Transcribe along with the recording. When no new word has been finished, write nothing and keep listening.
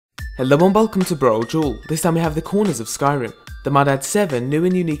Hello and welcome to Brodual. This time we have the corners of Skyrim. The mod adds 7 new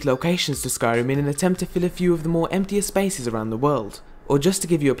and unique locations to Skyrim in an attempt to fill a few of the more emptier spaces around the world, or just to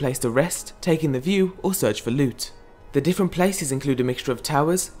give you a place to rest, take in the view, or search for loot. The different places include a mixture of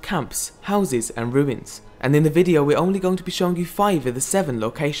towers, camps, houses and ruins, and in the video we're only going to be showing you 5 of the 7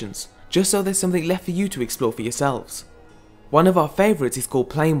 locations, just so there's something left for you to explore for yourselves. One of our favourites is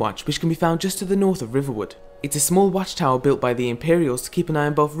called Plainwatch, which can be found just to the north of Riverwood. It's a small watchtower built by the Imperials to keep an eye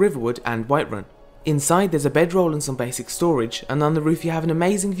on both Riverwood and Whiterun. Inside there's a bedroll and some basic storage, and on the roof you have an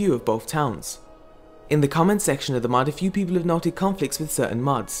amazing view of both towns. In the comments section of the mod, a few people have noted conflicts with certain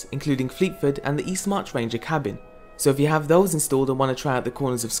mods, including Fleetford and the East March Ranger cabin, so if you have those installed and want to try out the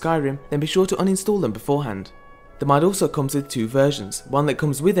corners of Skyrim, then be sure to uninstall them beforehand. The mod also comes with 2 versions, one that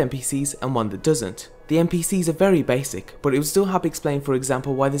comes with NPCs and one that doesn't. The NPCs are very basic, but it will still help explain, for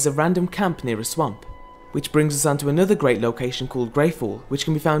example, why there's a random camp near a swamp. Which brings us on to another great location called Greyfall, which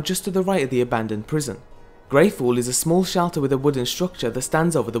can be found just to the right of the abandoned prison. Greyfall is a small shelter with a wooden structure that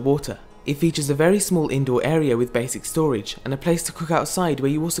stands over the water. It features a very small indoor area with basic storage, and a place to cook outside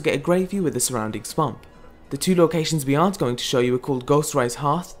where you also get a great view of the surrounding swamp. The 2 locations we aren't going to show you are called Ghostrise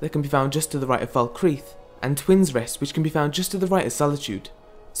Hearth, that can be found just to the right of Falkreath, and Twins Rest, which can be found just to the right of Solitude.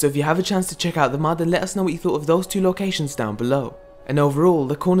 So if you have a chance to check out the mod, then let us know what you thought of those 2 locations down below. And overall,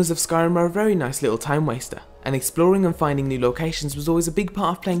 the corners of Skyrim are a very nice little time waster, and exploring and finding new locations was always a big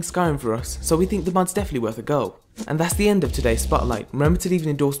part of playing Skyrim for us, so we think the mod's definitely worth a go. And that's the end of today's spotlight. Remember to leave an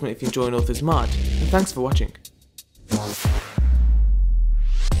endorsement if you enjoy an author's mod, and thanks for watching.